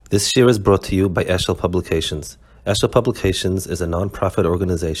This year is brought to you by Eshel Publications. Eshel Publications is a non-profit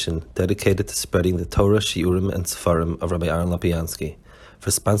organization dedicated to spreading the Torah, Shiurim, and Sefarim of Rabbi Aaron Lopiansky. For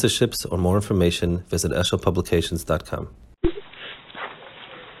sponsorships or more information, visit eshelpublications.com.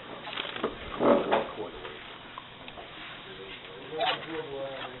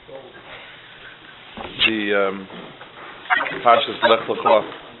 The Parshas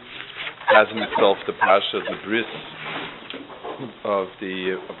Lecha has in itself the Parsha, the bris of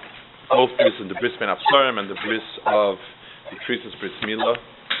both bris and the bris ben Absarim and the bris of the Krisis bris Milah.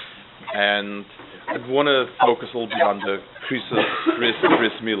 And I want to focus a little bit on the Krisis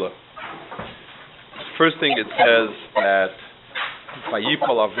bris Milah. First thing it says that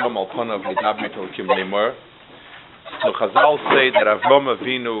Vayipol Avram al panav v'yidabrit elokim leimor. So Chazal say that Avram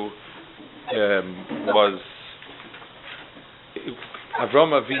Avinu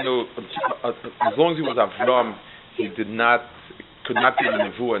as long as he was Avram, he could not get a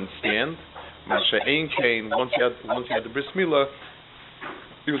nevuah and stand. Masha Ein Kain, once he had the bris milah,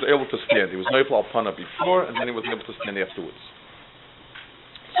 he was able to stand. He was neifel al pana before, and then he was able to stand afterwards.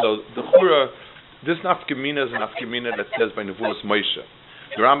 So the chura, this nafkamina is a nafkamina that says by nevuahs Moshe.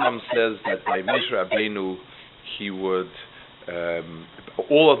 The Rambam says that by Moshe Rabbeinu he would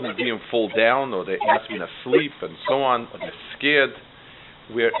all of them being fall down, or they're asking asleep, and so on, or they're scared.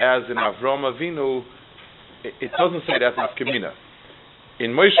 Whereas in Avram Avinu, it doesn't say that nafkamina.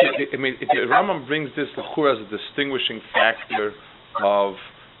 In Moshe, the Rambam brings this to Chur as a distinguishing factor of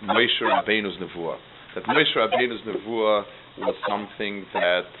Moshe Rabbeinu's nevuah. That Moshe Rabbeinu's nevuah was something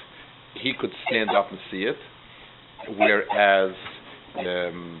that he could stand up and see it, whereas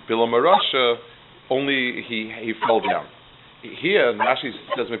Bilam Arasha, only he fell down. Here, Rashi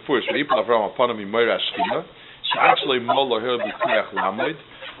says Mefurish, Vayipol Avram upon him Moira Shchina, she'achlei Molo her b'koyach lamed,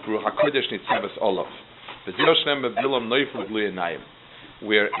 B'ru HaKodesh Nitzaves Olav. V'zeh Shem Bilam Neifel B'li Einayim.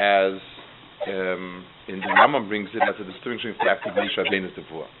 Whereas in the Rambam brings it as a distinguishing factor of Moshe Rabbeinu's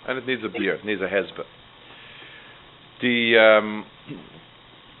nevuah, and it needs a beer, it needs a hezbah. The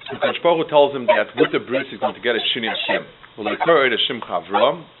Kadosh Baruch Hu tells him that with the bris he's going to get a Shini Hashem. V'leikor Eid Shimcha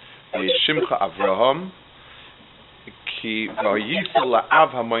Avram, V'yishimcha Avraham, Ki v'yisel la'av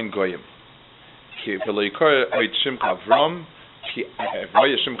hamoin goyim. Ki v'leikor Eid Shimcha Avram, Ki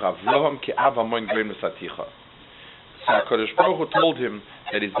v'yishimcha Avraham, Ki av hamoin goyim l'saticha. So Kadosh Baruch Hu told him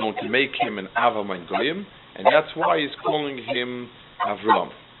that he's going to make him an Av Hamoin Goyim, and that's why he's calling him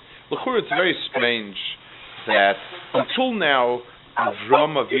Avram. L'chur, it's very strange that until now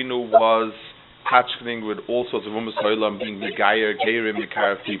Avram Avinu was patching with all sorts of Umas Ha'olam, being Megayer, Geirim,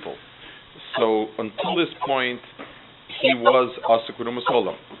 Mekar people. So until this point, he was Asuk with Umas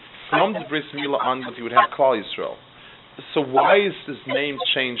Ha'olam. From the Bris Milah onwards, he would have Klal Yisrael. So why is his name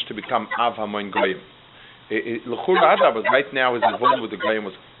changed to become Av Hamoin Goyim? L'chur Adab, but right now his involvement with the Goyim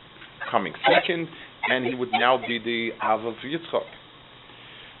was coming second, and he would now be the Av of Yitzchak.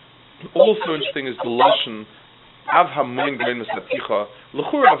 Also interesting is the Lashon Av Hamoin Goyim L'Saticha.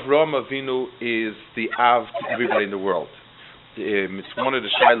 L'chur Avram Avinu is the Av to everybody in the world. It's one of the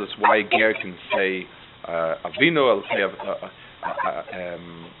shilas why Ger can say Avinu,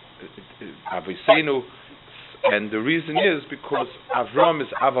 Aviseinu, and the reason is because Avram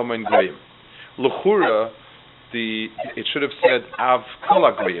is Av Hamoin Goyim. L'chura, it should have said Av Kol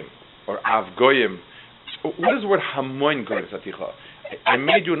Goyim or Av Goyim. What is the word Hamoin Goyim Saticha? I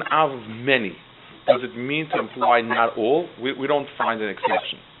made you an Av of many. Does it mean to imply not all? We don't find an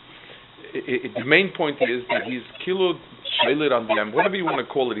exception. The main point is that he's kilod shailit on them, whatever you want to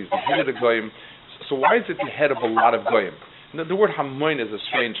call it. He's the head of the Goyim. So why is it the head of a lot of Goyim? The word Hamoin is a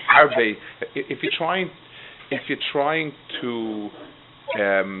strange harbe. If you're trying to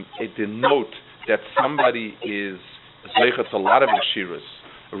denote that somebody is Lecha to a lot of Ashiras,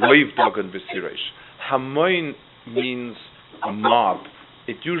 Roiv Dogan B'Siresh. Hamoin means a mob.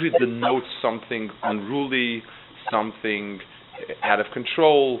 It usually denotes something unruly, something out of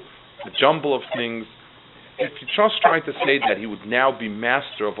control, a jumble of things. If you just trying to say that he would now be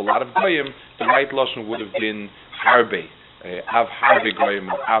master of a lot of Goyim, the right Lashon would have been Harbe, Av Harbe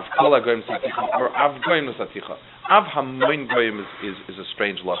Goyim, Av Kol Goyim Saticha, or Av Goyim Saticha. Av Hamoin Goyim is a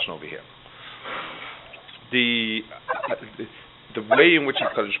strange Lashon over here. The way in which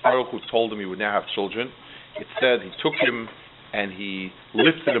HaKadosh Baruch Hu told him he would now have children, it said he took him and he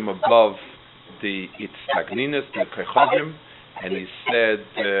lifted him above its stagninus, the kechavim, and he said,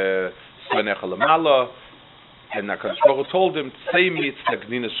 Sonecha Lamala, and HaKadosh Baruch Hu told him, say me its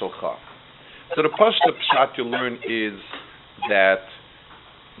stagninus shalcha. So the pshat you learn is that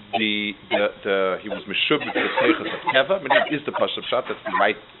he was meshubit to the teichas of teva. I mean, that is the pshat. That's the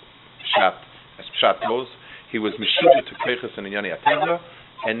right pshat as pshat goes. He was meshubit to teichas in the yani teva,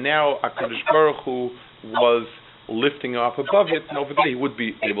 and now HaKadosh Baruch Hu was lifting up above it, and over there he would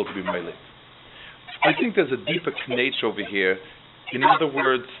be able to be Meileh. I think there's a deeper knetch over here. In other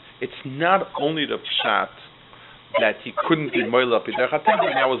words, it's not only the pshat that he couldn't be Meileh up there,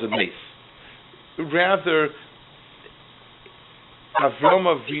 and that was a mace. Rather, Avram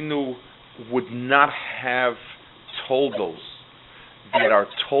Avinu would not have toldos that are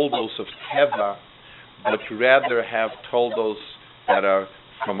toldos of Teva, but rather have toldos that are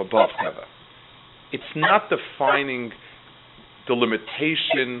from above Teva. It's not defining the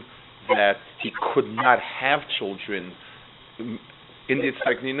limitation that he could not have children in the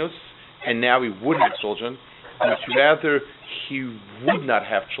Tzagninus, and now he would have children, but rather he would not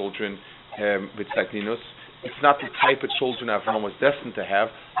have children with Tzagninus. It's not the type of children Avram was destined to have.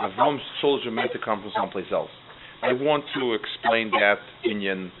 Avram's children meant to come from someplace else. I want to explain that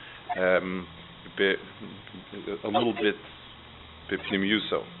inyan a little bit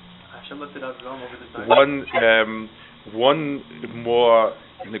b'pnimiuso. One more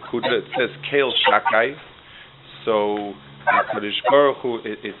nekuda. It says Keil Shakai. So HaKadosh Baruch Hu,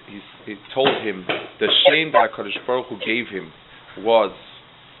 it told him the shame that HaKadosh Baruch Hu gave him was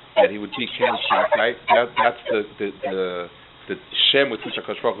that he would be Keil Shakai. That's the Shem with which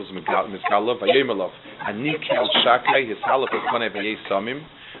HaKadosh Baruch Hu is Mizgalav, Vayemelav. Ani Keil Shakai, his halach is Konei Vayei Samim.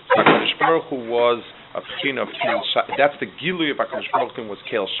 So HaKadosh Baruch Hu was a pchin of Keil Shakai. That's the Gilui of HaKadosh Baruch Hu was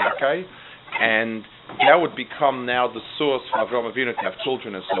Keil Shakai. And that would become now the source for Avram Avinu to have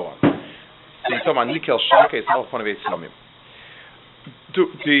children and so on. So you talk about Nikel Shaka is halach Konei Vayei Samim.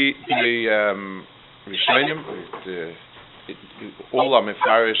 The Rishonim, all are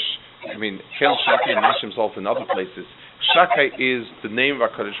mefarish. I mean, Kel Shakai nash himself in other places. Shakai is the name of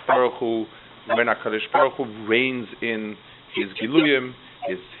HaKadosh Baruch Hu when HaKadosh Baruch Hu reigns in his Giluyim,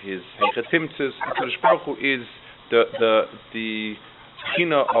 his Heichatimtzes. HaKadosh Baruch Hu is the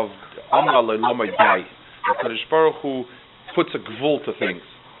China of Amar Le'lomai Dai. HaKadosh Baruch Hu puts a gvul to things.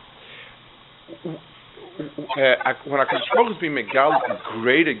 When HaKadosh Baruch Hu is being megal a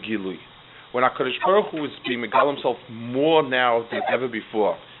greater Gilui, when HaKadosh Baruch Hu is being megal himself more now than ever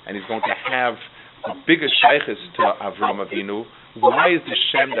before, and he's going to have a bigger sheiches to Avram Avinu, why is the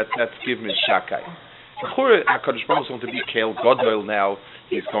Shem that's given in Shakai? HaKadosh Baruch Hu is going to be Keil Godol now,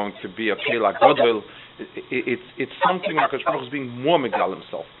 he's going to be a Keil HaGodol. It's something HaKadosh Baruch Hu is being more megal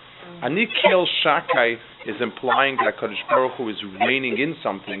himself. Ani Keil Shakai is implying that HaKadosh Baruch Hu is reigning in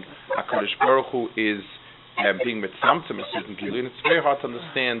something. HaKadosh Baruch Hu is being mitzamtzem a certain gilui, and it's very hard to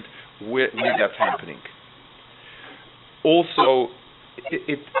understand where that's happening. Also,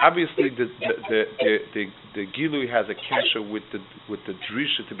 it obviously the gilui has a kesher with the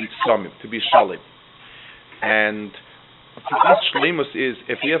drisha to be samim, to be shalim, and for us shleimus is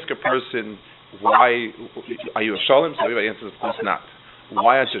if you ask a person why are you a shalim, so everybody answers of course not.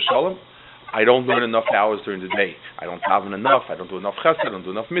 Why aren't you shalom? I don't learn enough hours during the day. I don't daven enough. I don't do enough chesed. I don't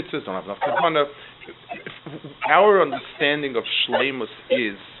do enough mitzvahs. Don't have enough kavanah. Our understanding of shleimus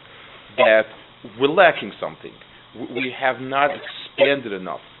is that we're lacking something. We have not expanded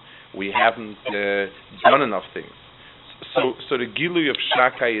enough. We haven't done enough things. So the gilui of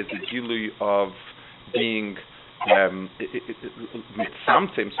Shakai is the gilui of being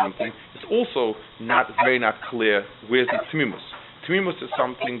mitzamtzem something. It's also not clear where's the tmimus. Tmimus is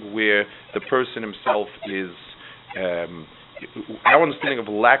something where the person himself is. Our understanding of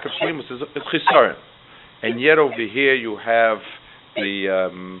lack of shleimus is chisaron, and yet over here you have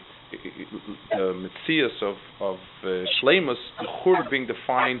the metzias of shleimus, the chur being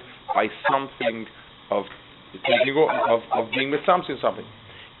defined by something of being mitzamtzim something.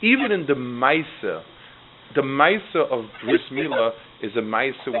 Even in the ma'aser of bris milah is a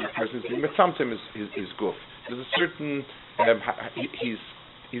ma'aser where the person is being mitzamtzim is guf. There's a certain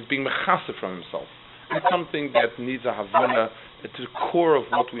he's being mechaseh from himself. It's something that needs a havana at the core of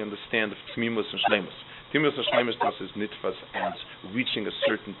what we understand of tmimus and shleimus. Tmimus and shleimus does is nitfas as reaching a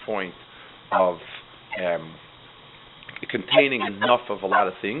certain point of containing enough of a lot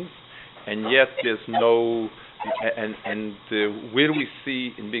of things, and yet there's no and where do we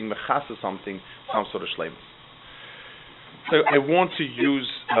see in being mechaseh something some sort of shleimus? So I want to use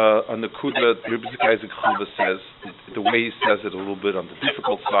a nekuda Rabbi Isaac Chava says, the way he says it a little bit on the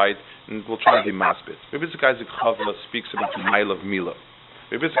difficult side, and we'll try to be masbit. Rabbi Isaac Chava speaks about the mile of Mila.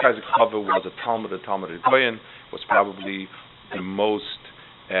 Rabbi Isaac Chava was a Talmud Goyen, was probably the most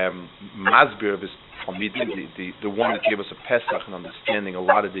masbir of his Talmidim, the one that gave us a Pesach and understanding a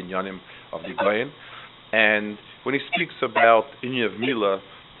lot of the inyanim of the Goyen. And when he speaks about inyan of Mila,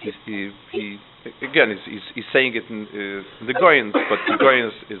 he's saying it in the Goyens, but the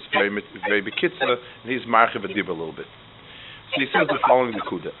Goyens is very bekitza, and he's marchiv adib a little bit. So he says the following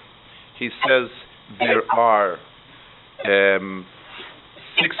Nekuda. He says there are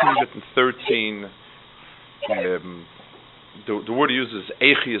 613, the word he uses is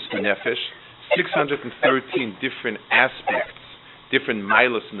Eichius Nefesh, 613 different aspects, different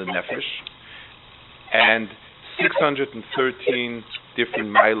milas in the Nefesh, and 613 different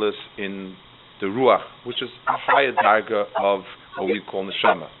milas in the Ruach, which is a higher darga of what we call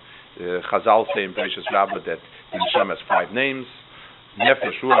Neshama. Chazal say in Bereshis Rabbah that the Neshama has 5 names: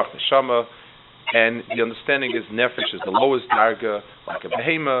 Nefesh, Ruach, Neshama, and the understanding is Nefesh is the lowest darga, like a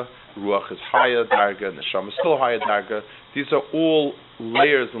behema, Ruach is higher darga, Neshama is still higher darga. These are all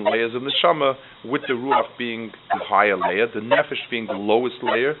layers and layers of Neshama, with the Ruach being the higher layer, the Nefesh being the lowest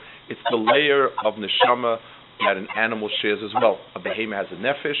layer. It's the layer of Neshama that an animal shares as well. A behema has a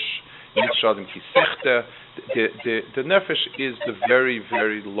Nefesh, the Nefesh is the very,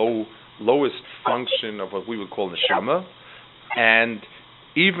 very lowest function of what we would call Neshama. And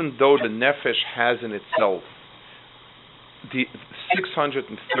even though the Nefesh has in itself the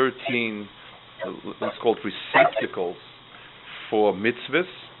 613, let's call it receptacles for mitzvahs,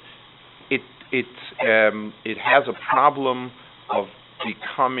 it has a problem of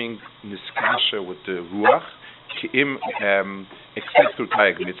becoming niskasha with the ruach, except through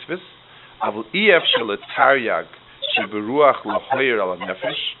tayag mitzvahs. Avol ef shel taryag sheberuach lahoyer al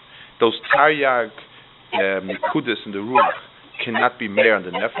nefesh. Those taryag nekudas in the ruach cannot be mehr on the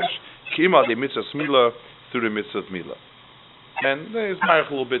nefesh. Kima the mitzvah mila through the mitzvah mila. And there's a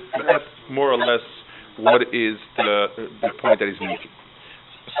little bit, but that's more or less what is the point that he's making.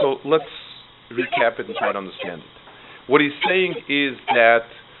 So let's recap it and try to understand it. What he's saying is that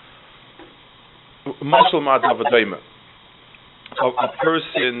mashal ma'adavadayma, a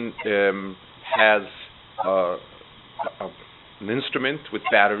person has an instrument with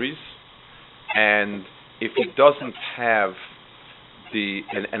batteries, and if he doesn't have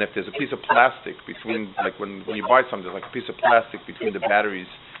and if there's a piece of plastic between, like when you buy something, there's like a piece of plastic between the batteries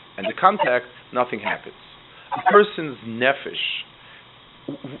and the contact, nothing happens. A person's nefesh,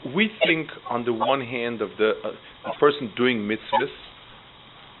 we think on the one hand of a person doing mitzvahs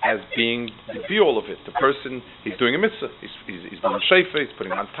as being the be-all of it. The person, he's doing a mitzvah, he's doing sheifa, he's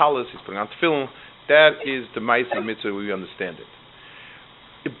putting on talis, he's putting on tefillin. That is the ma'aseh mitzvah, we understand it.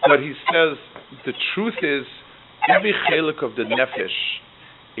 But he says the truth is, every chelik of the nefesh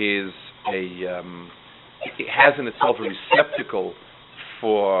is it has in itself a receptacle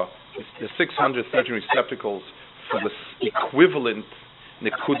for the 613 receptacles for the equivalent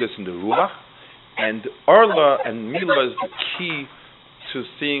nekudas in the ruach, and Arla and Mila is the key to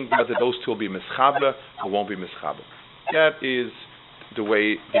seeing whether those two will be mischaber or won't be mischaber. That is the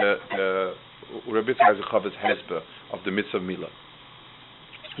way the Rabbi Chavez's hesber of the mitzvah Mila.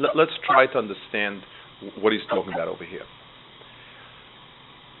 Let's try to understand what he's talking about over here.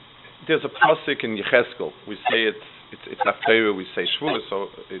 There's a pasuk in Yecheskel. We say it's after we say Shvuah, so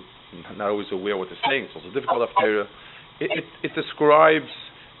I'm not always aware what it's saying. It's also difficult after. It describes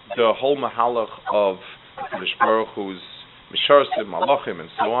the whole mahalach of the Baruch Hu's Misharsim, Malachim, and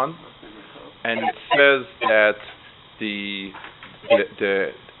so on. And it says that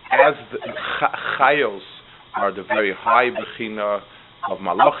as the Chayos are the very high bechina of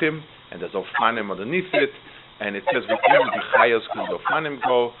Malachim, and there's Ofanim underneath it, and it says wherever the Chayos could Ofanim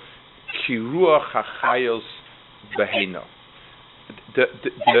go, Ki Ruach HaChayos Behena.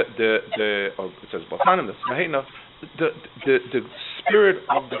 It says Ofanim, that's Behena. The spirit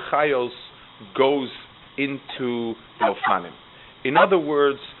of the Chayos goes into the Ofanim. In other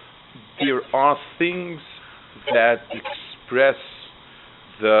words, there are things that express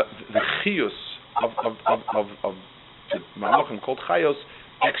the Chiyus of the Malachim called Chayos,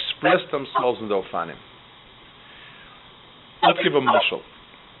 express themselves in the Ofanim. Let's give a mashal.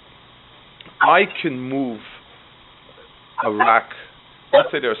 I can move a rack.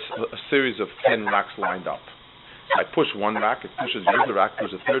 Let's say there's a series of 10 racks lined up. So I push one rack, it pushes the other rack,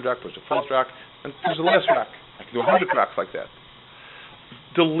 pushes the third rack, pushes the fourth rack, and pushes the last rack. I can do 100 racks like that.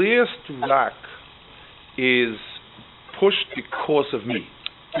 The last rack is pushed because of me.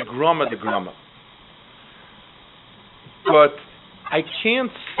 The grama. But I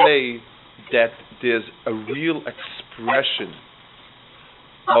can't say that there's a real expression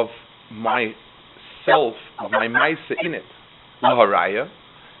of myself, of my maisa in it. Laharaya,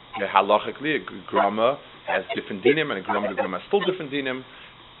 halachically, a grama has different dinim, and a grama has still different dinim.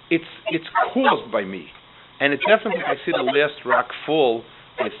 It's caused by me. And it definitely, I see the last rack fall,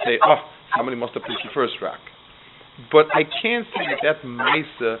 I say, somebody must have pushed the first rack. But I can't say that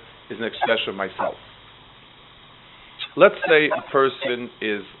maisa is an expression of myself. Let's say a person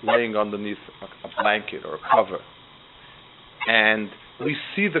is laying underneath a blanket or a cover, and we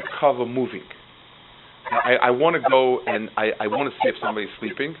see the cover moving. I want to go and I want to see if somebody's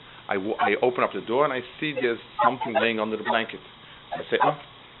sleeping. I open up the door and I see there's something laying under the blanket. I say, oh,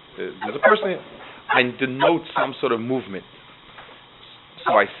 there's a person here. I denote some sort of movement.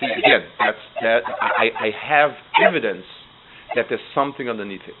 So I see, again, I have evidence that there's something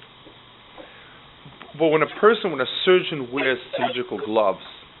underneath it. But when a surgeon wears surgical gloves,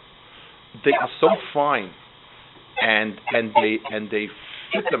 they are so fine and they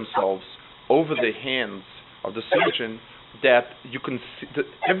fit themselves over the hands of the surgeon that you can see that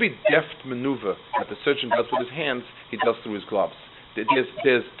every deft maneuver that the surgeon does with his hands, he does through his gloves.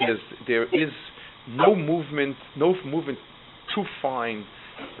 There is no movement too fine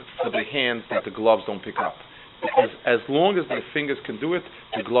for the hands that the gloves don't pick up. As long as their fingers can do it,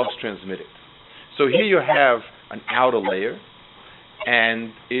 the gloves transmit it. So here you have an outer layer,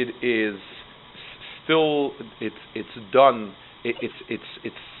 and it is still it's done.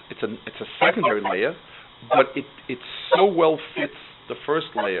 It's a secondary layer, but it so well fits the first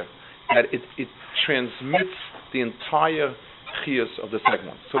layer that it transmits the entire chiyus of the second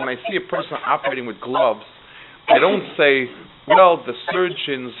one. So when I see a person operating with gloves, I don't say, well, the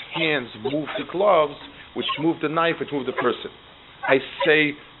surgeon's hands move the gloves, which move the knife, which move the person. I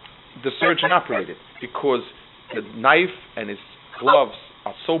say the surgeon operated, because the knife and his gloves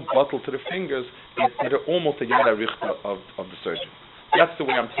are so bottled to the fingers that they're almost a yad arichta of the surgeon. That's the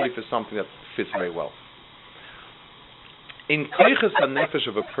way I'm telling for something that fits very well. In koiches hanefesh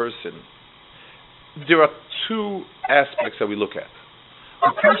of a person, there are two aspects that we look at.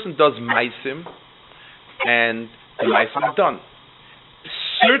 A person does maisim, and the maisim are done.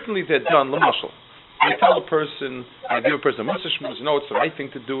 Certainly they're done, l'mashal. I tell a person, I give a person a mitzvah shmuz, it's the right thing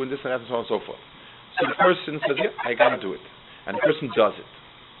to do, and this and that, and so on and so forth. So the person says, yeah, I got to do it. And the person does it.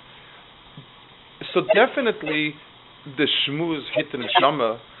 So definitely, the shmuz hit the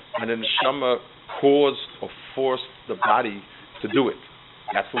neshama, and the neshama caused or forced the body to do it.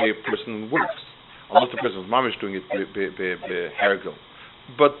 That's the way a person works. Unless the person is mamish doing it hergel.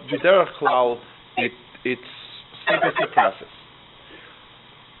 But b'derech klal, it's step-by-step process.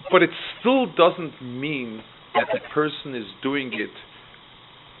 But it still doesn't mean that the person is doing it,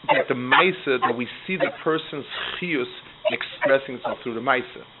 that the maisa, that we see the person's chiyus expressing itself through the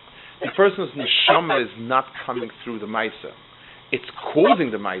maisa. The person's neshama is not coming through the maisa. It's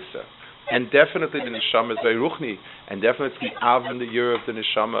causing the maisa. And definitely the neshama is very ruchni, and definitely it's the av and the year of the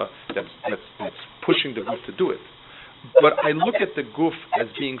neshama that's pushing the guf to do it. But I look at the guf as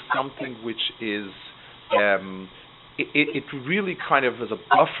being something which is, it really kind of is a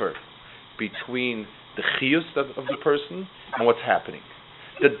buffer between the chiyus of the person and what's happening.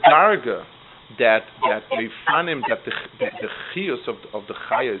 The darga that lefanim, that the chiyus of the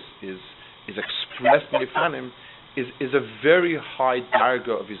chayos is expressed in lefanim, is a very high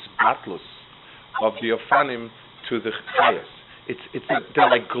darga of his batlus, of the ofanim to the chayos. They're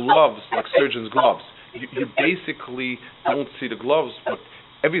like gloves, like surgeon's gloves. You basically don't see the gloves, but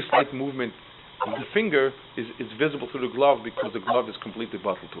every slight movement of the finger is visible through the glove, because the glove is completely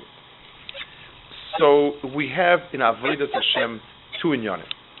bottled to it. So we have in Avodas Hashem two inyanim.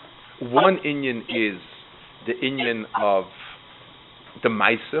 One inyan is the inyan of the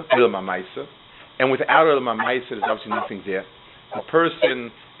maisa, Ulam HaMaisa, and without Ulam HaMaisa, there's obviously nothing there. A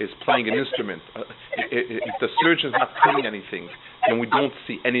person is playing an instrument. If the surgeon is not cutting anything, then we don't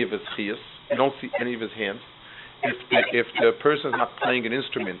see any of his chiyus. We don't see any of his hands. If the person is not playing an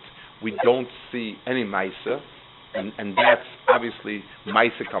instrument, we don't see any maisa, and that's obviously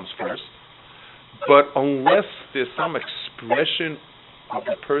maisa comes first. But unless there's some expression of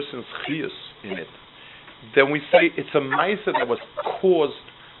the person's chiyus in it, then we say it's a maisa that was caused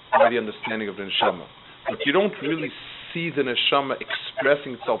by the understanding of the neshama. But you don't really see the neshama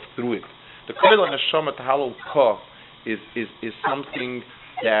expressing itself through it. The koil neshama tahalol ka is something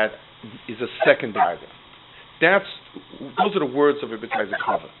that is a second darga. Those are the words of Rebbe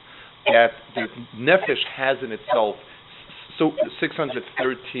Kava, that the nefesh has in itself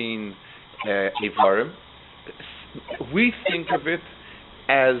 613 ivarim. We think of it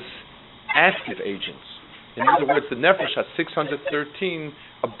as active agents. In other words, the nefesh has 613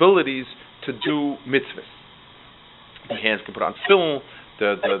 abilities to do mitzvahs. The hands can put on film,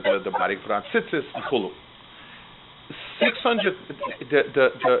 the body can put on tzitzis, and chulu. 600.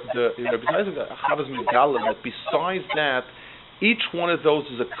 That besides that, each one of those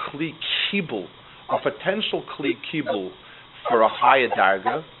is a kli kibul, a potential kli kibul for a higher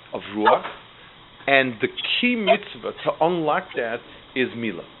darga of ruach, and the key mitzvah to unlock that is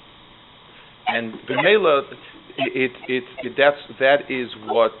milah. And b'meila, that is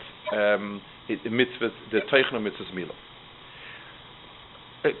what mitzvah, the teichna mitzvah is milah.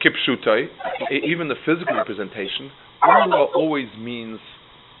 kipshutai, even the physical representation, Arla always means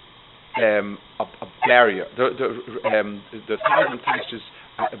a barrier. The thousand teaches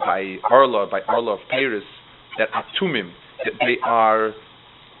by Arla of Paris that atumim, that they are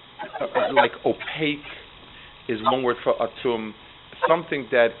like opaque, is one word for atum, something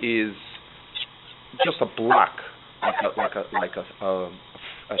that is just a block, like a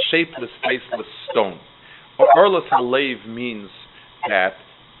shapeless, faceless stone. Arlas halev means that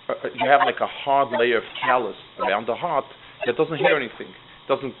you have like a hard layer of callus around the heart that doesn't hear anything,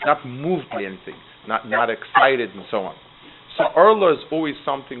 not moved by anything, not excited and so on. So Arla is always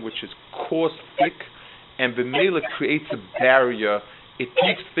something which is coarse, thick, and B'meila creates a barrier. It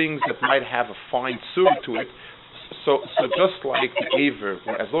takes things that might have a fine surah to it. So just like the Aver,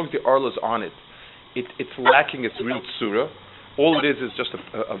 as long as the Arla is on it, it's lacking its real surah. All it is just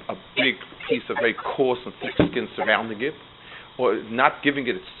a big piece of very coarse and thick skin surrounding it, or not giving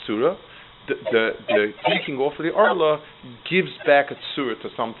it its surah. The taking off of the Arla gives back its surah to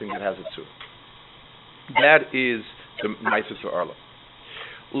something that has its surah. That is the Ma'aseh to Arla.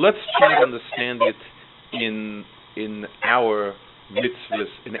 Let's try to understand it in our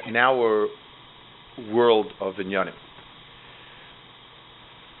mitzvahs, in our world of Inyanim.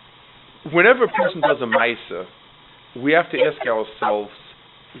 Whenever a person does a Ma'aseh, we have to ask ourselves,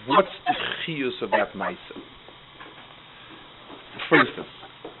 what's the chiyus of that Ma'aseh? For instance,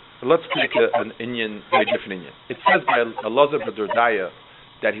 let's take an Inyan, very different Inyan. It says by Elazar B'Dordaya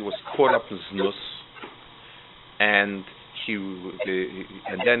that he was caught up in znus, and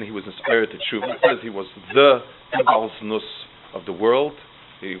then he was inspired to tshuva. It says he was the Baal Znus of the world.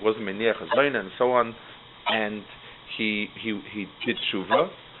 He wasn't Meniach Hazayna and so on, and he did tshuva.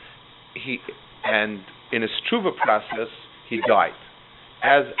 And in his tshuva process, he died.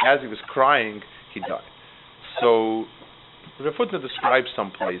 As he was crying, he died. So Rafutna describes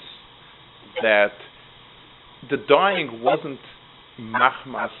someplace that the dying wasn't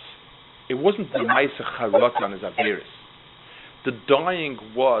machmas, it wasn't the ma'aseh charot on his averis. The dying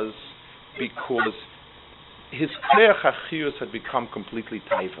was because his kreach achiyus had become completely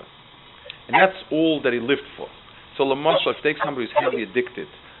taiva, and that's all that he lived for. So Lamashal, if you take somebody who's heavily addicted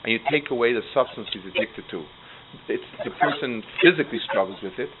and you take away the substance he's addicted to, the person physically struggles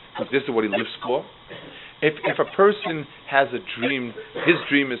with it because this is what he lives for. If a person has a dream, his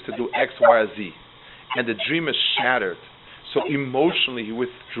dream is to do X, Y, or Z, and the dream is shattered, so emotionally he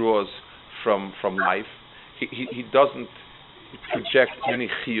withdraws from life. He doesn't project any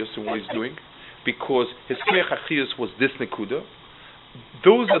chiyus in what he's doing because his koyach chiyus was this nekuda.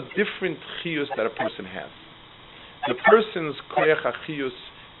 Those are different chiyus that a person has. The person's koyach chiyus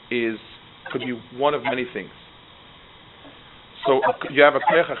could be one of many things. So you have a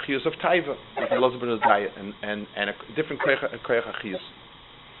koyach chiyus of taiva, like Elazar B'Dordaya, and a different koyach chiyus.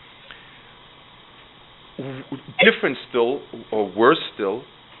 Different still, or worse still,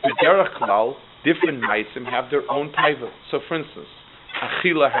 the derech klal, different maisim have their own taiva. So, for instance,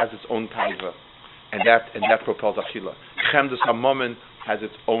 achila has its own taiva, and that propels achila. Chemdas hamomen has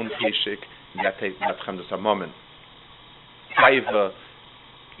its own cheshik, and that's chemdas hamomen. Taiva,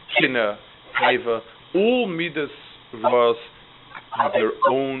 kina, taiva, all midas was have their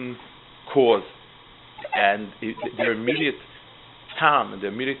own cause, and their immediate tam and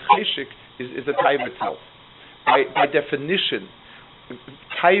their immediate cheshik is the taiva itself. By definition,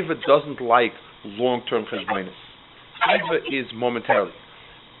 taiva doesn't like long-term cheshbonis. Taiva is momentarily.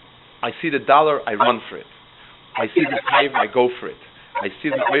 I see the dollar, I run for it. I see the taiva, I go for it. I see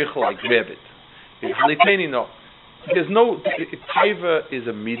the oichel, I grab it. No. There's no taiva is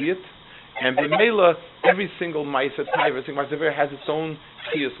immediate, and b'meila every single ma'aseh taiva, every single ma'aseh has its own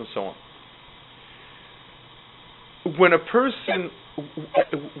chiyus and so on. When a person's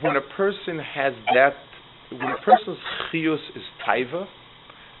chiyus is taiva,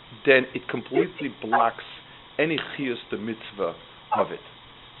 then it completely blocks any chiyus the mitzvah of it.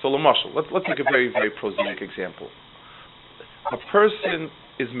 So Lamashal, let's take a very, very prosaic example. A person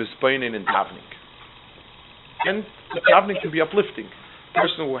is misbeinin in davening, and the davening can be uplifting. A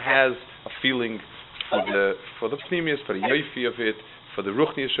person who has a feeling for the pneumius, for the yoifi of it, for the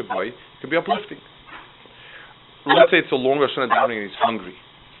ruchni shaboy, can be uplifting. Let's say it's a longer shana davening and he's hungry.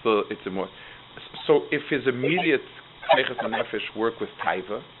 So it's a more. So if his immediate teiches nefesh work with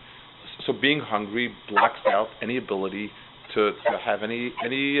taiva, so being hungry blocks out any ability to have any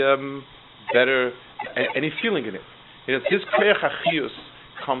better any feeling in it. His koyach achiyus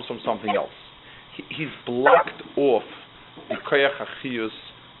comes from something else. He's blocked off the koyach achiyus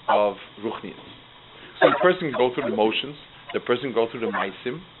of ruchnius. So the person can go through the motions, the person can go through the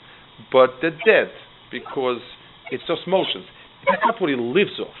maisim, but they're dead because it's just motions. That's not what he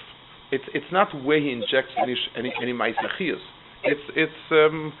lives off. It's not where he injects any ma'aseh. He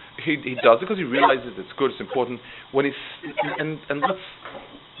does it because he realizes it's good, it's important. When and let's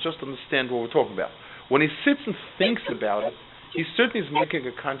just understand what we're talking about. When he sits and thinks about it, he certainly is making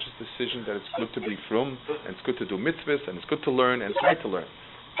a conscious decision that it's good to be frum, and it's good to do mitzvahs, and it's good to learn, and try to learn.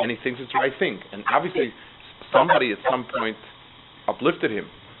 And he thinks it's the right thing. And obviously, somebody at some point uplifted him,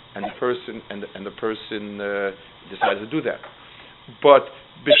 and the person decided to do that. But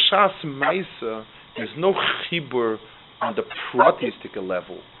b'shas ma'isa, there's no chibur on the pratistic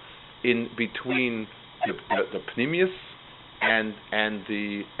level in between the pnimius and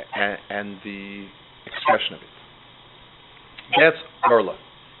the expression of it. That's Arla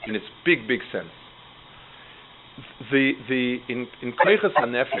in its big sense. In Koiches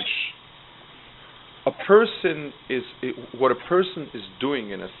HaNefesh, what a person is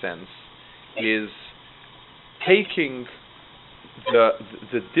doing in a sense is taking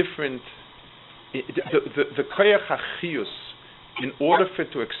the different the koyach hachiyus, in order for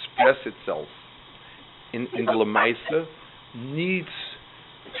it to express itself in the lemaisa, needs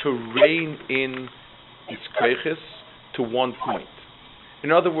to rein in its koyches to one point.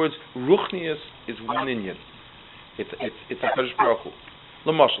 In other words, ruchnius is one inyan. It's a Kadosh Baruch Hu.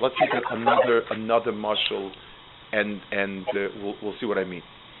 L'mashal, let's take another mashal, and we'll see what I mean.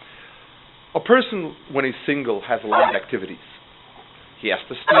 A person, when he's single, has a lot of activities. He has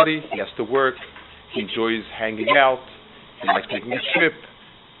to study, he has to work, he enjoys hanging out, he likes taking a trip,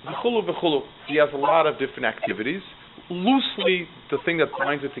 v'chulu v'chulu. He has a lot of different activities. Loosely, the thing that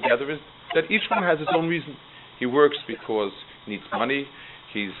binds it together is that each one has its own reason. He works because he needs money.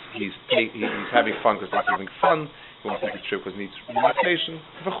 He's having fun because he's having fun. He wants to take a trip because he needs relaxation.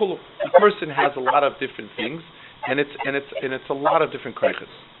 V'chulu. The person has a lot of different things, and it's a lot of different koiches.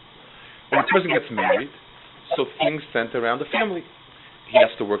 When a person gets married, so things center around the family. He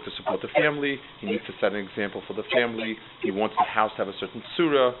has to work to support the family. He needs to set an example for the family. He wants the house to have a certain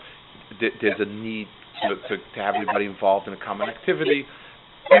surah. There's a need to have everybody involved in a common activity.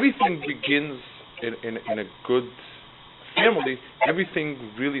 Everything begins in a good family.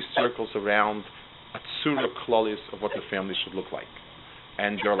 Everything really circles around a surah klalis of what the family should look like.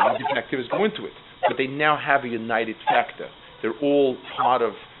 And there are a lot of different activities go into it. But they now have a united factor. They're all part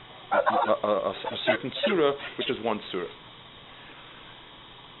of a certain surah, which is one surah.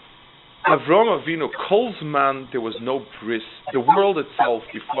 Avram Avinu, Kolzman, there was no bris. The world itself,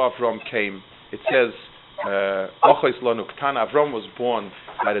 before Avram came, it says, Ochos Lanu Ktana, Avram was born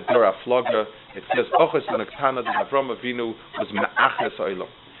by the Dora Floga. It says, Ochos Lanu Ktana, that Avram Avinu was Me'aches Olam.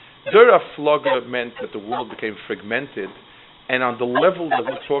 Dora Floga meant that the world became fragmented, and on the level that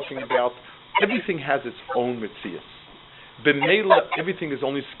we're talking about, everything has its own mitzias. B'meila, everything is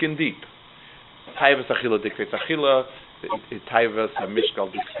only skin deep. Taivas Achila dictates Achila, Taivas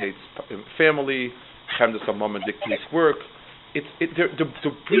Mishkal dictates family, Chemdas HaMammon dictates work.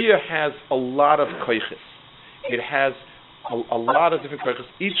 The Bria has a lot of koiches. It has a lot of different koiches.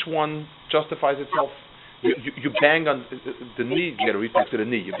 Each one justifies itself. You bang on the knee, you get a reflex of the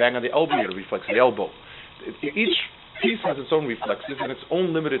knee. You bang on the elbow, you get a reflex of the elbow. Each piece has its own reflexes and its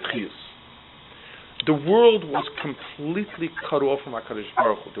own limited chiyus. The world was completely cut off from HaKadosh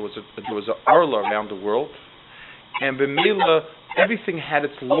Baruch Hu. There was an arla around the world, and b'meila, everything had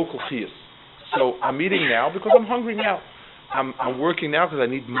its local chiyus. So I'm eating now because I'm hungry now. I'm working now because I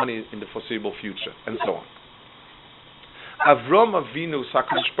need money in the foreseeable future, and so on. Avram Avinu,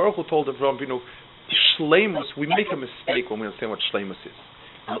 HaKadosh Baruch Hu told Avram Avinu, shleimus. We make a mistake when we understand what shleimus is,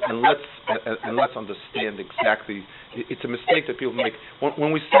 and let's understand exactly. It's a mistake that people make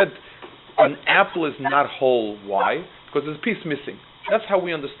when we said an apple is not whole. Why? Because there's a piece missing. That's how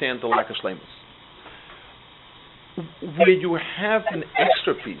we understand the lack of shleimus. Where you have an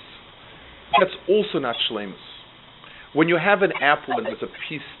extra piece, that's also not shleimus. When you have an apple and there's a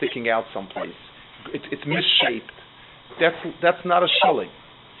piece sticking out someplace, it's misshaped. That's not a shalom.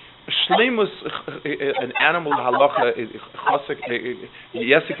 Shleimus, an animal halacha is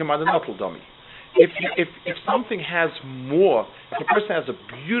yesikim adanotl dami. If something has more, if a person has a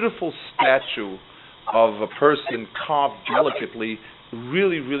beautiful statue of a person carved delicately,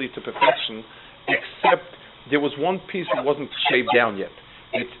 really, really to perfection, except there was one piece that wasn't shaved down yet.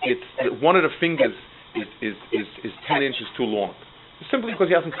 It's one of the fingers is 10 inches too long, simply because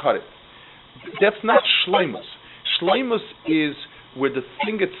he hasn't cut it. That's not shleimus. Shleimus is where the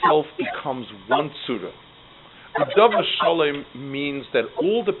thing itself becomes one surah. A davar shalom means that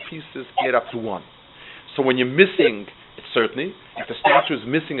all the pieces get up to one. So when you're missing, it's certainly, if the statue is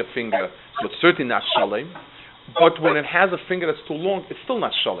missing a finger, so it's certainly not shalom. But when it has a finger that's too long, it's still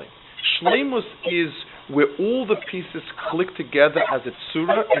not shalom. Shleimus is where all the pieces click together as a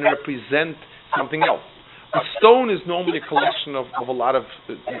tzura and represent something else. A stone is normally a collection of a lot of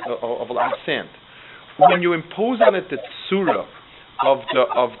sand. When you impose on it the tzura of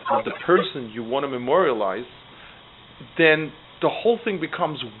the person you want to memorialize, then the whole thing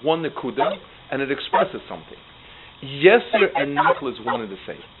becomes one nekuda and it expresses something. Yeser and Nachal is one and the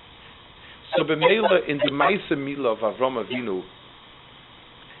same. So b'meila in the Maisa Mila of Avram Avinu,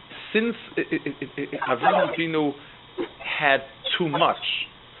 since Avram Avinu had too much,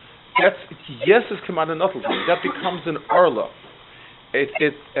 that's Yeser come out of Nachal. That becomes an arla.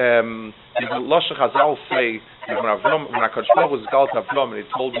 The Lech Chazal say that when HaKadosh Baruch Hu was Galat Avram and he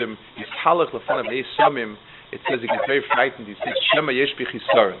told him he's halach lefanav Yisomim, it says he gets very frightened. He says Shema yesh bi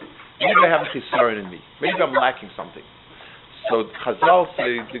chisaron. Maybe I have a chisaron in me. Maybe I'm lacking something. So Chazal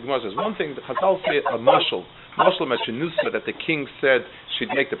say, the Gemara says one thing. The Chazal say a mashal Mechenusa, that the king said she'd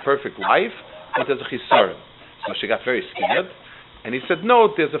make the perfect wife, but there's a chisaron. So she got very scared, and he said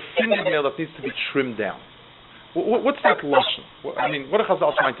no, there's a fingernail that needs to be trimmed down. What's that lashon? I mean, what are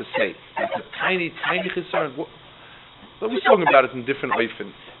Chazal trying to say? It's a tiny chisaron. We're talking about it in different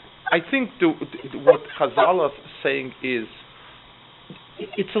oifen. I think what Chazal is saying is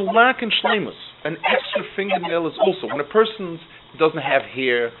it's a lack in shleimus. An extra fingernail is also, when a person doesn't have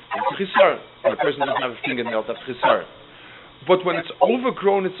hair, it's a chisaron. When a person doesn't have a fingernail, that's a chisaron. But when it's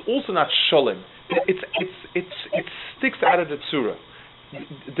overgrown, it's also not sholem. It sticks out of the tzura.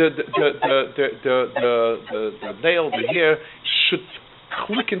 The nail, the hair should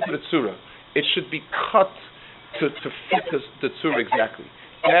click into the tzura. It should be cut to fit the tzura exactly.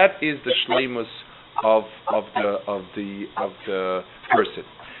 That is the shleimus of the person.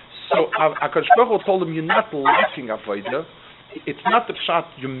 So HaKadosh Baruch Hu told him, you're not lacking avodah. It's not the pshat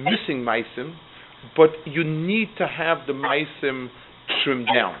you're missing maisim, but you need to have the maisim trimmed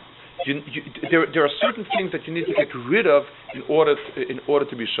down. There are certain things that you need to get rid of in order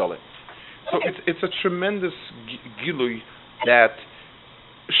to be shalom. So it's a tremendous gilui that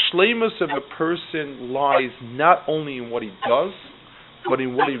shleimus of a person lies not only in what he does, but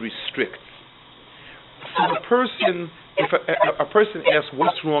in what he restricts. So the person, if a person asks,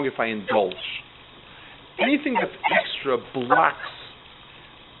 what's wrong if I indulge? Anything that's extra blocks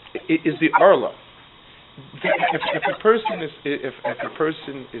is the arla. If a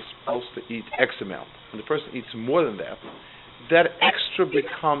person is supposed to eat X amount, and the person eats more than that, that extra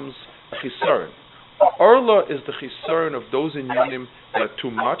becomes a chisaron. Arla is the chisaron of those inyanim that are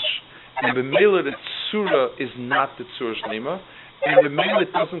too much, and the mela the tzura is not the tzura shlema, and the mela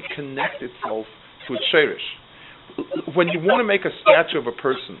doesn't connect itself to its sheirish. When you want to make a statue of a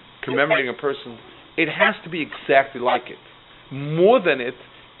person, commemorating a person, it has to be exactly like it. More than it,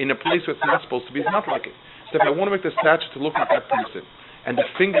 in a place where it's not supposed to be, it's not like it. So if I want to make the statue to look like that person, and the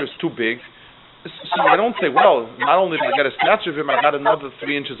finger is too big, so I don't say, well, not only did I get a statue of him, I got another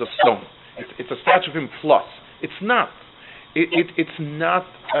 3 inches of stone. It's a statue of him plus. It's not. It's not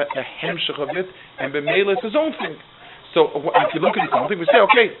a hemshech of it, and b'meila it's his own thing. So if you look at something, we say,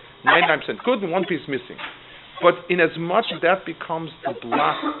 okay, 99% good and one piece missing. But in as much as that becomes the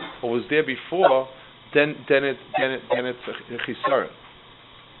block or was there before, then it's a chisaron.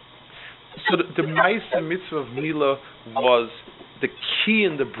 So the Ma'aseh mitzvah of Mila was the key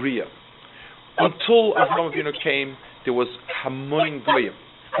in the Bria. Until Avram Avinu came, there was Hamoin Goyim.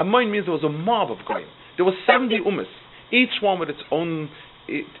 Hamoin means there was a mob of Goyim. There was 70 ummas, each one with its own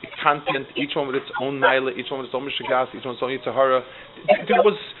content, each one with its own naila, each one with its own mishagas, each one with its own yitzhahara. There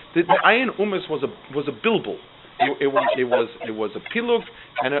was the ayin ummas was a bilbul. It was a pilug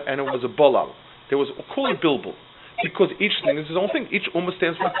and it was a bolal. There was called a bilbul because each thing is its own thing. Each ummah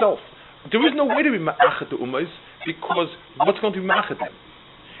stands for itself. There is no way to be ma'achet the ummas because what's going to be ma'achet them?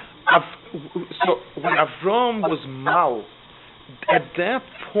 So when Avram was mal, at that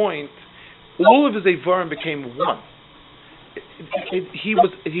point, all of his Eivarim became one. He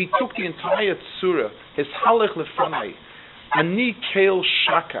took the entire tzura, his halach lefanai, ani keil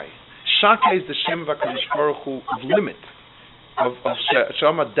shakai. Shakai is the Shem of HaKadosh Baruch Hu of limit, of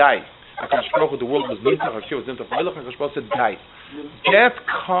Shama Dai. HaKadosh Baruch Hu, the world was nimtach, HaKadosh was nimtach, HaKadosh Baruch Hu said Dai. That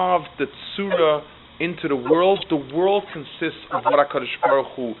carved the tzura into the world. The world consists of what HaKadosh Baruch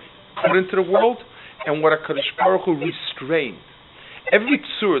Hu put into the world and what HaKadosh Baruch Hu restrained. Every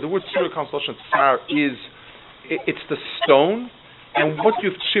tzura, the word tzura comes from tzar, it's the stone and what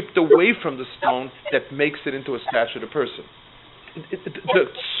you've chipped away from the stone that makes it into a statue of the person. The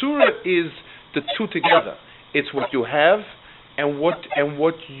tzura is the two together. It's what you have and what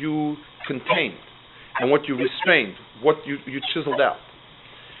you contained and what you restrained, what you chiseled out.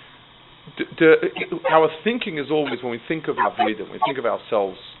 Our thinking is always, when we think of Avodah, when we think of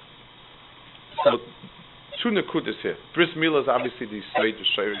ourselves, so two nekudas here. Bris Milah is obviously the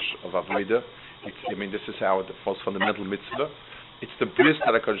shayrish of Avodah. This is our the most fundamental mitzvah. It's the bris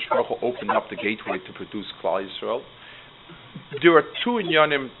that HaKadosh Baruch Hu opened up the gateway to produce Klal Yisrael. There are two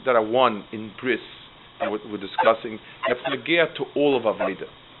inyanim that are one in bris that we're discussing that's negea to all of Avodah.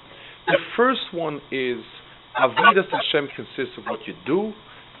 The first one is Avodas Hashem consists of what you do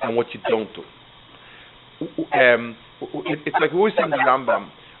and what you don't do. It's like we always say in the Rambam,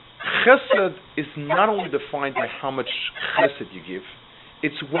 Chesed is not only defined by how much Chesed you give,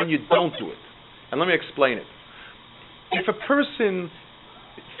 it's when you don't do it. And let me explain it. If a person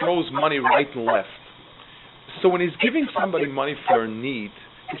throws money right and left, so when he's giving somebody money for a need,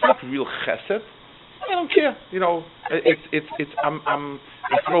 it's not real Chesed. I don't care.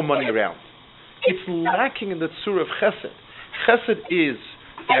 I throw money around. It's lacking in the tzura of Chesed. Chesed is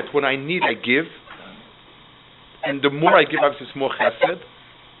that when I need, I give. And the more I give, obviously, it's more Chesed.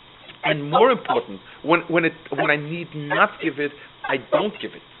 And more important, when I need not give it, I don't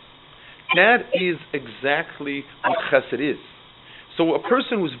give it. That is exactly what Chesed is. So a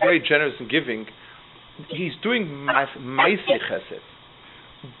person who's very generous in giving, he's doing Maaseh Chesed.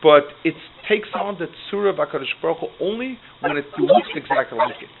 But it takes on the tzura of HaKadosh Baruch Hu only when it looks exactly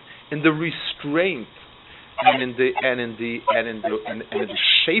like it. In the restraint and in the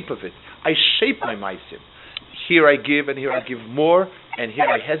shape of it, I shape my Maasim. Here I give, and here I give more, and here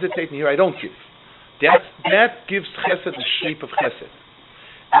I hesitate, and here I don't give. That gives Chesed the shape of Chesed.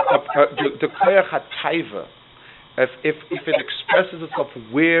 The Koyach HaTaiva, if it expresses itself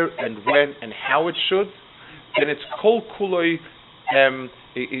where and when and how it should, then it's Kol Kuloi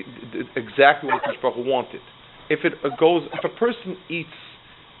exactly what HaKadosh Baruch Hu wanted. If a person eats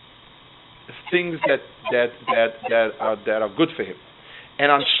things that are good for him,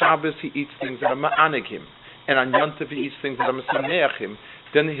 and on Shabbos he eats things that are ma'anig him, and on Yom Tov he eats things that are mesameach him,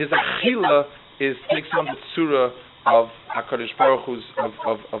 then his achila takes on the tzura of HaKadosh Baruch Hu's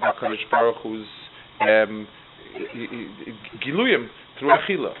of HaKadosh Baruch Hu's giluyim through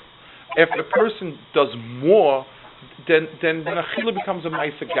achila. If a person does more, then achila becomes a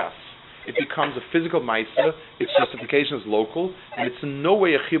ma'isa gas. It becomes a physical ma'isa. Its justification is local, and it's in no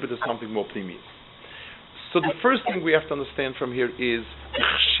way a chibur to something more pnimi. So the first thing we have to understand from here is the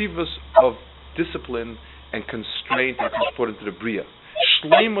chshivas of discipline and constraint that is put into the bria.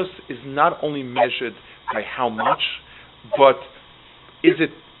 Shleimus is not only measured by how much, but is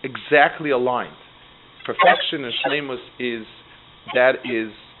it exactly aligned? Perfection and shleimus is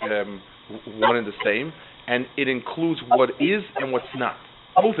one and the same, and it includes what is and what's not.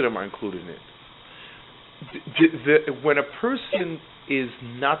 Both of them are included in it. When a person is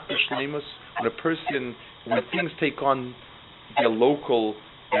not the shleimus, when things take on their local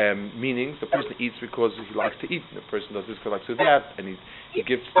meanings, the person eats because he likes to eat, and the person does this because he likes to do that, and he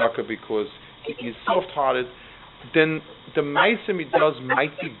gives tzedakah because he's soft-hearted, then the maisim he does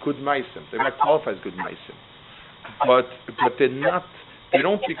might be good maisim. They might qualify as good maisim, but they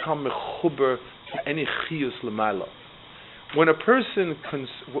don't become mechuber to any chiyus l'mayla. When a person's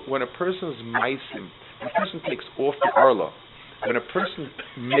maisim, when a person takes off the arla, when a person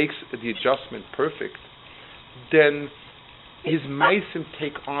makes the adjustment perfect, then his maisim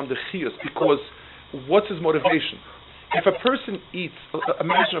take on the chiyus, because what's his motivation? If a person eats,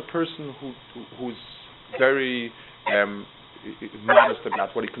 imagine a person who's very modest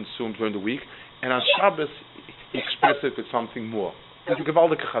about what he consumes during the week, and on Shabbos he expresses it with something more. There's a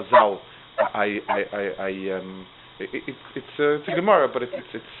gewaldige chazal. It's a Gemara, but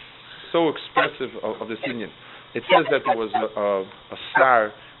it's so expressive of this Indian. It says that there was a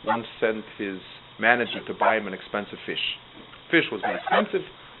sar once sent his manager to buy him an expensive fish. Fish was very expensive,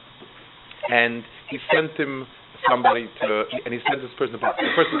 and he sent him and he sent this person about.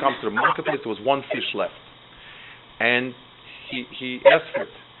 The person comes to the marketplace. There was one fish left, and he asked for it.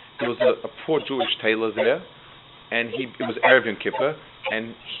 There was a poor Jewish tailor there, and it was Erev Yom Kippur,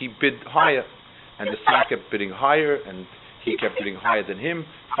 and he bid higher, and the sar kept bidding higher, and he kept bidding higher than him.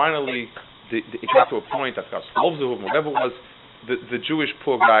 Finally, it got to a point that whatever it was, the Jewish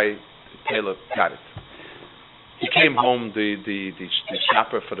poor guy tailor got it. He came home, the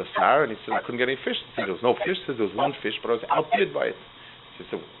shopper for the sar, and he said, I couldn't get any fish. He said, there was no fish. He said, there was one fish, but I was outbid by it. He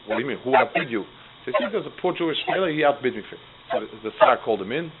said, what do you mean? Who outbid you? He said, there was a poor Jewish tailor, he outbid me for it. So the sar called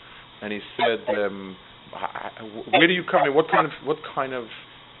him in, and he said, where do you come in? What kind of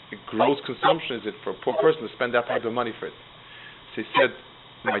gross consumption is it for a poor person to spend that type of money for it? So he said,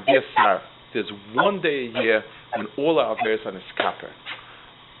 my dear sar, there's one day a year when all our affairs are niskaper.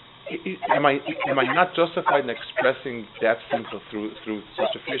 Am I not justified in expressing that simple through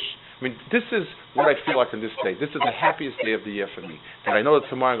such a fish? I mean, this is what I feel like on this day. This is the happiest day of the year for me, that I know that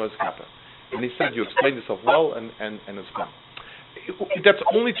tomorrow I'm going to skapa. And he said, you explained yourself well, and it's fine. That's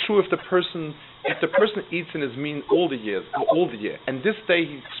only true if the person eats in his mean all the year, and this day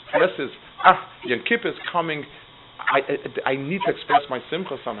he expresses, Yom Kippur is coming, I need to express my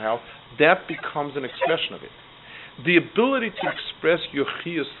simcha somehow. That becomes an expression of it. The ability to express your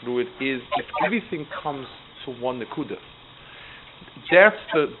chiyus through it is if everything comes to one nekuda. That's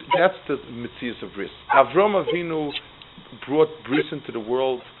the Metzias of bris. Avram Avinu brought bris into the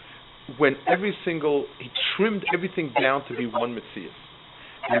world when he trimmed everything down to be one Metzias.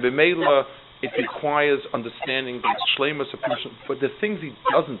 And B'meila, it requires understanding the shleimus of person, but the things he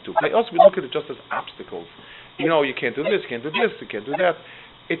doesn't do. By us, we look at it just as obstacles. You can't do this, you can't do this, you can't do that.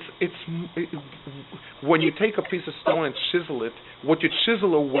 When you take a piece of stone and chisel it, what you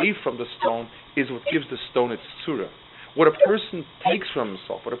chisel away from the stone is what gives the stone its tzura. What a person takes from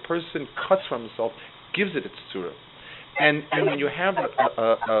himself, what a person cuts from himself, gives it its tzura. And when you have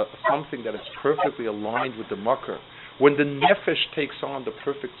something that is perfectly aligned with the makar, when the nefesh takes on the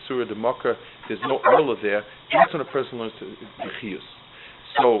perfect tzura, the makar, there's no arla there, that's when a person learns the chiyus.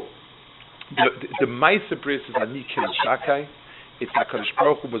 So, the Maisa Bris is Ani Kil Shakai. It's HaKadosh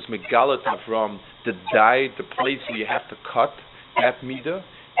Baruch Hu was Megalat Avram, the dye, the place where you have to cut, that midah.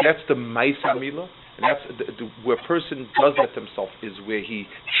 That's the Maisa Milah. And that's where a person does that himself, is where he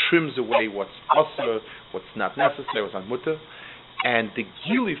trims away what's asr, what's not necessary, what's not mutter. And the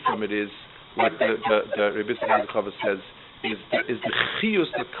gili from it is, like the Rebbe Zechava says, is the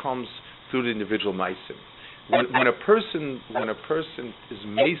chiyus that comes through the individual maisim. When a person is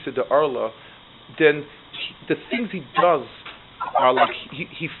mesa de arla, then the things he does are like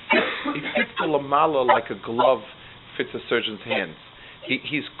he fits the lamala like a glove fits a surgeon's hands.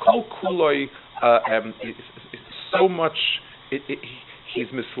 He's kol kuloi so much. He's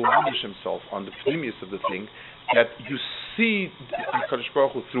mislamish himself on the pneumius of the thing that you see HaKadosh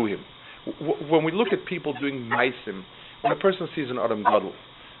Baruch Hu through him. When we look at people doing maisim, when a person sees an Adam Gadol,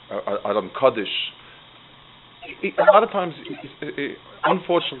 Adam Kaddish, a lot of times,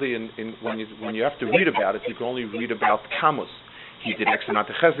 unfortunately, when you have to read about it, you can only read about Kamus. He did X amount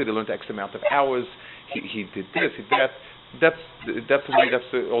of chesed, he learned X amount of hours, he did this, he did that. That's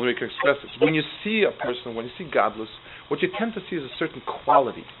the only way you can express it. When you see a person, when you see godless, what you tend to see is a certain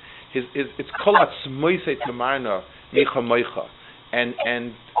quality. It's kolatz moisei tamarna micha moicha.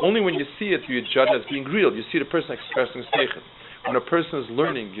 And only when you see it do you judge as being real. You see the person expressing seichel. When a person is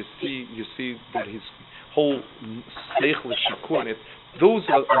learning, you see that his whole seichel is shakur in it. Those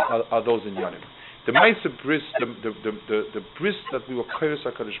are those in Yanim. The Maisa Bris, the Bris that we were Kairos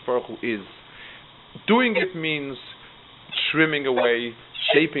HaKadosh Baruch Hu is, doing it means trimming away,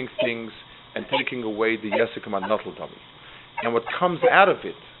 shaping things, and taking away the Yesikam Anatl Dami. And what comes out of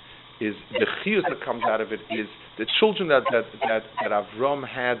it is, the chiyus that comes out of it is, the children that Avram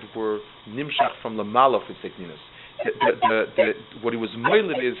had were nimshach from the Malach V'Sekninus. What he was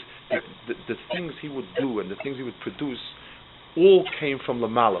moiled is that the things he would do and the things he would produce all came from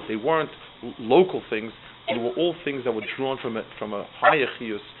Lamala. They weren't local things. They were all things that were drawn from a higher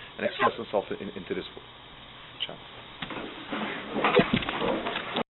chiyus and expressed themselves into this world.